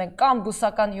օգտագործում ենք կամ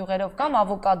բուսական յուղերով, կամ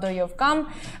ավոկադոյով, կամ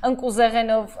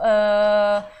ընկուզեղենով,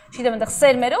 չգիտեմ, այնտեղ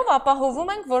սերմերով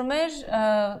ապահովում ենք, որ մեր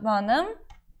բանը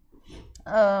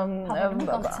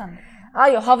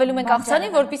այո, հավելում ենք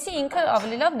աղցանին, որպեսզի ինքը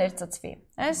ավելի լավ ներծծվի։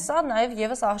 Սա նաև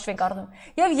եւս հաշվենք առնում։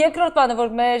 Եվ երկրորդ բանը,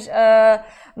 որ մեր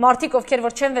մարդիկ, ովքեր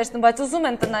որ չեն վերցնում, բայց ուզում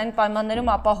են տնային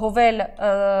պայմաններում ապահովել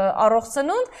առողջ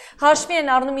սնունդ, հաշվի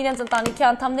են առնում իրենց ընտանիքի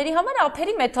անդամների համար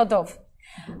ափերի մեթոդով։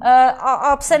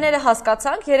 Ափսեները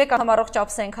հասկացանք, 3 անգամ առողջ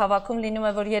ափսե ենք հավաքում, լինում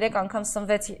է, որ 3 անգամ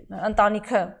սնվեց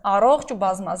ընտանիքը առողջ ու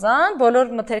բազմազան,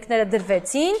 բոլոր մթերքները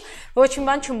դրվեցին, ոչ մի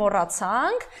բան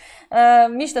չմոռացանք,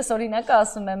 միշտ այս օրինակը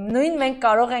ասում եմ, նույն մենք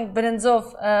կարող ենք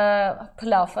բրնձով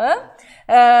փլավը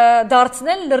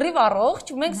դարձնել լրիվ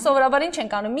առողջ, մենք սովորաբար ինչ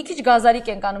ենք անում, մի քիչ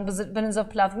գազարիկ ենք անում բրնձով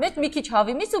փլավի մեջ, մի քիչ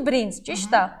հավի միս ու բրինձ,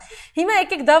 ճիշտ է։ Հիմա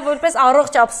եկեք դա որպես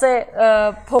առողջ ափսե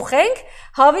փոխենք,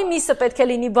 հավի միսը պետք է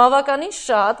լինի բավականին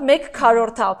շատ,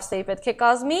 1/4 ափսեի պետք է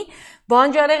կազմի,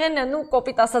 բանջարեղենը, նու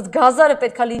կոպիտ ասած գազարը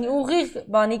պետք է լինի ուղիղ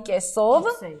բանի կեսով,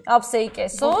 ափսեի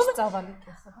կեսով,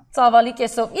 ծավալի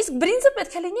կեսով, իսկ բրինձը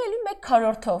պետք է լինի էլի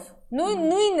 1/4-ով։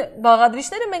 Նույն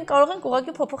բաղադրիչները մենք կարող ենք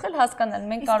ուղղակի փոփոխել, հասկանալ,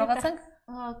 մենք կարողացանք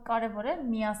կարևոր է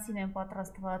միասին են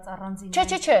պատրաստված առանձին։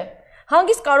 Չէ,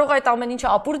 հանգիստ կարող է այդ ամեն ինչը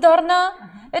ապուր դառնա,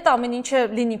 այդ ամեն ինչը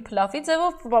լինի փլավի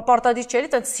ձևով, պարտադիր չէ,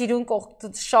 այդ սիրուն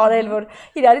շարել, որ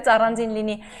իրարից առանձին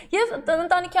լինի։ Եվ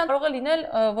ընտանիքի կարող է լինել,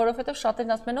 որովհետև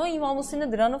շատերն ասում են, իմ ամուսինը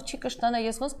դրանով չի կշտանա,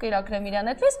 ես ոնց կիրակրեմ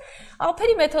իրան, այդպես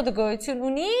ափերի մեթոդը գոյություն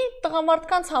ունի,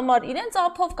 տղամարդկանց համար իրենց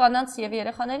ափով, կանանց եւ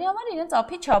երեխաների համար իրենց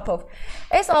ափի չափով։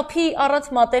 Այս ափի առանց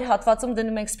մատեր հատվածում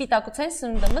դնում ենք սպիտակուցային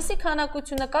սնունդը, մսի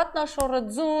քանակությունը, կատնաշորը,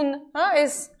 ձուն, հա,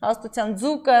 այս հաստության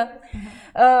ձուկը,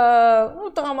 ու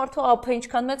տղամարդու ափը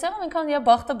ինչքան մեծ եղավ, այնքան իր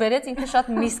բախտը բերեց, ինքը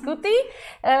շատ միսկ ուտի։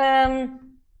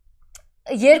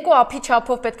 Երկու ափի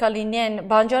չափով պետք է լինեն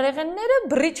բանջարեղենները,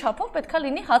 բռի չափով պետք է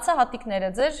լինի հացահատիկները։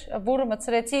 Ձեր բուրը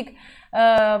մցրեցիք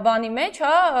բանի մեջ,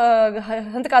 հա,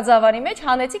 հնդկաձավարի մեջ,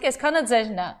 հանեցիք, այսքանը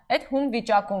ձերն է, այդ հում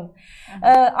վիճակում։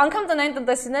 Անգամ տնային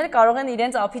տնտեսիները կարող են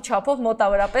իրենց ափի չափով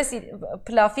մոտավորապես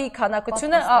փլավի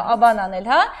քանակությունը բան անել,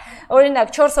 հա։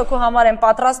 Օրինակ 4 հոգու համար են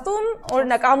պատրաստում,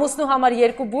 օրինակ ամուսնու համար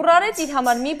 2 բուռ արեց, իր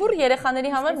համար մի բուռ,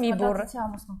 երեխաների համար մի բուռ։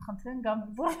 Ամուսնուն խնդրեն գամ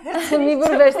մի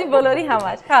բուռ վերցնի բոլորի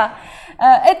համար, հա։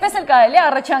 Այդպես էլ կարելի է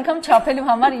առաջ անգամ չափելու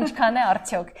համար ինչքան է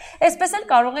արդյոք։ Այսպես էլ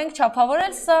կարող ենք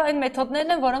չափավորել, սա այն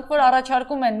մեթոդներն են, որոնք որ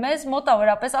առաջարկում են մեզ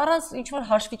մոտավորապես առանց ինչ-որ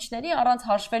հաշվիչների, առանց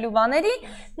հաշվելու բաների,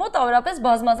 մոտավորապես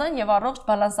բազմազան եւ առողջ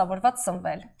բալանսավորված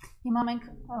սնվել։ Հիմա մենք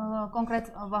կոնկրետ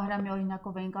Վահրամի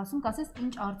օրինակով ենք ասում, կասես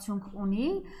ինչ արդյունք ունի։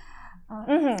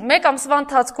 Մեկ ամսվա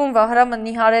ընթացքում Վահրամը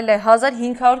նիհարել է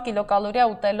 1500 կիլոկալորիա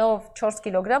ուտելով 4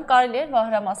 կիլոգրամ, կարելի է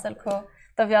Վահրամ ասել քո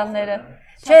տվյալները։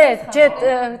 Չէ,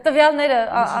 տվյալները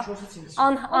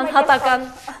անհատական։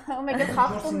 Մեկը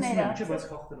խախտումները։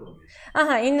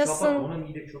 Ահա 90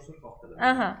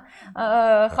 Ահա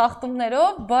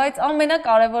խախտումներով, բայց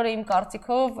ամենակարևորը իմ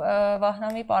կարծիքով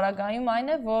Վահրամի պարագայում այն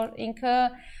է, որ ինքը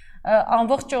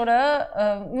ամբողջ օրը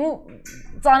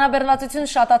ծանրաբեռնվածությունը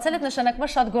շատացել է, նշանակում է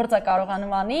շատ գործ է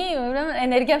կարողանում անի, ուրեմն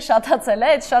էներգիան շատացել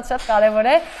է, այդ շատ կարևոր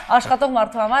է աշխատող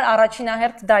մարդու համար,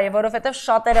 առաջինահերթ դա է, որովհետև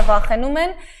շատերը վախենում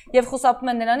են եւ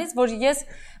խուսափում են նրանից, որ ես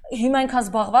հիմա այնքան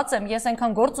զբաղված եմ, ես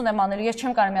այնքան գործ ունեմ անելու, ես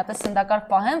չեմ կարող մի հատ սննդակարգ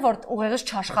պահեմ, որ ուղեղս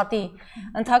չաշխատի։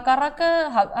 Ընդհակառակը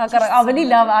ավելի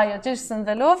լավ, այո, ճիշտ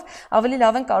սնվելով, ավելի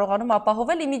լավ են կարողանում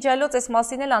ապահովել։ Իմիջիայլոց այս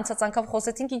մասին էլ անցած անգամ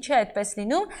խոսեցինք, ինչի է այդպես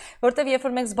լինում, որտեվ երբ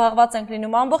որ մենք զբաղված ենք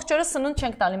լինում, ամբողջ օրը սնունդ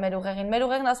չենք տալի մեր ուղեղին։ Մեր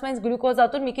ուղեղն ասում է ինձ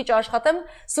գլյուկոզատուր մի քիչ աշխատեմ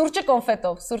սուրճը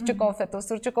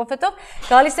կոնֆետով,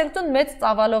 գալիս ենք տուն մեծ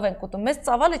ծավալով ենք ուտում։ Մեծ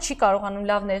ծավալը չի կարողանում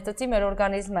լավ ներծծի մեր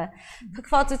օրգանիզմը։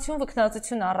 Փքվածություն,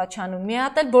 վքնածություն առաջանում։ Մի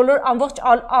հատ էլ բոլոր ամբողջ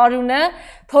արյունը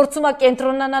փորձում է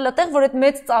կենտրոնանալ այդտեղ, որ այդ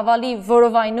մեծ ծավալի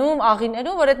որովայնում,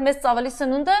 աղիներում, որ այդ մեծ ծավալի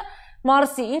սնունդը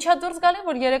մարսի։ Ինչա դուրս գալի,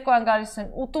 որ երեկոյան գալիս են,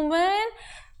 ուտում են,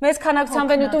 մեծ քանակությամբ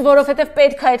են ուտում, որովհետև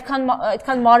պետք է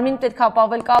այդքան մարմին պետք է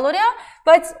ապահովել կալորիա,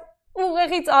 բայց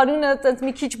ուղեղից արյունը այդպես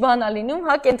մի քիչ բան է լինում,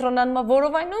 հա, կենտրոնանում է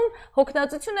որովայնում,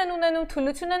 հոգնածություն են ունենում,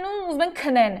 թուլություն են ունենում, ուզում են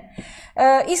քնեն։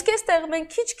 Իսկ այստեղ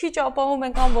մենք քիչ ապահովում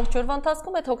ենք ամբողջ օրվա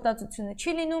ընթացքում, այդ հոգնածությունը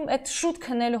չի լինում, այդ շուտ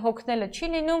քնելու, հոգնելը չի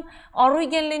լինում,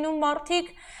 առույգ են լինում մարդիկ,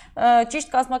 ճիշտ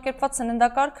կազմակերպված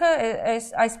սննդակարգը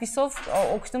այսպիսով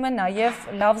օգնում է նաև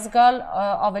լավ զգալ,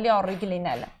 ավելի առույգ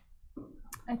լինելը։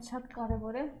 Այդ շատ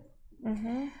կարևոր է։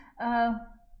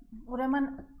 Ուրեմն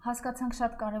հասկացանք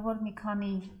շատ կարևոր մի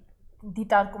քանի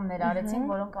դիտարկումներ արեցինք,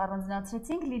 որոնք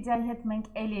առանձնացրեցինք, Լիդիայի հետ մենք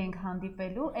էլի ենք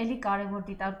հանդիպելու, էլի կարևոր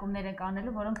դիտարկումներ ենք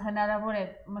անելու, որոնք հնարավոր է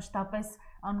մշտապես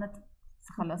աննդ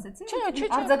սխալ ասեցի,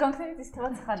 արձագանքներից իսկ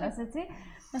թվաց սխալ ասեցի,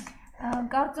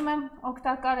 կարծում եմ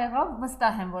օգտակար եղավ,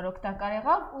 վստահ եմ, որ օգտակար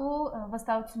եղավ ու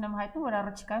վստահություն եմ հայտնում, որ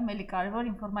առաջիկայում էլի կարևոր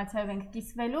ինֆորմացիայով ենք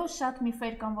կիսվելու, շատ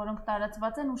միֆեր կան, որոնք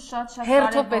տարածված են ու շատ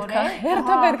կարևոր է,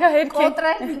 հերթով պետք է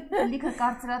կոտրել լիքը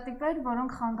կարծրատիպեր,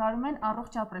 որոնք խանգարում են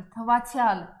առողջ ապրել,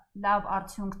 թվացյալ լավ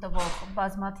արդյունք տվող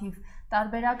բազմաթիվ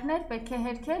տարբերակներ պետք է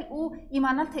հերքել ու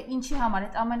իմանալ թե ինչի համար,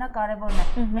 այդ ամենակարևորն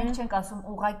է։ Մենք չենք ասում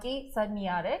ուղղակի սա մի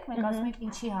արեք, մենք ասում ենք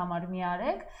ինչի համար մի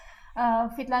արեք։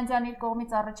 Ֆինլանդիան իր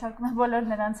կողմից առաջարկում է բոլոր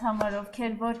նրանց համար,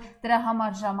 ովքեր որ դրա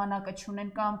համար ժամանակը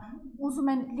չունեն կամ ուզում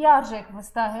են լիարժեք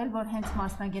վստահել, որ հենց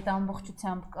մասնագետ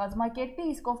ամբողջությամբ կազմակերպի,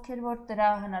 իսկ ովքեր որ դրա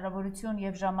հնարավորություն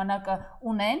եւ ժամանակը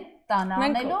ունեն, տանը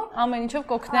անելու, ամեն ինչով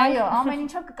կօգնենք։ Այո, ամեն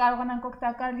ինչով կկարողանանք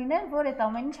օգտակար լինել, որ այդ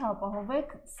ամեն ինչը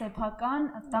ապահովեք սեփական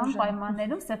տան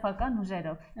պայմաններում, սեփական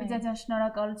ուժերով։ Լիդիա ջան,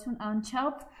 շնորհակալություն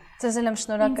անչափ։ Ձեզ էլ եմ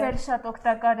շնորհակալ։ Ինձ էլ շատ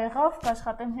օգտակար եղավ,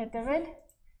 կաշխատեմ հետևել։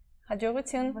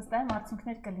 Հաջողություն։ Վստահ եմ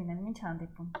արդյունքներ կլինեն, մինչ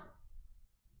հանդիպում։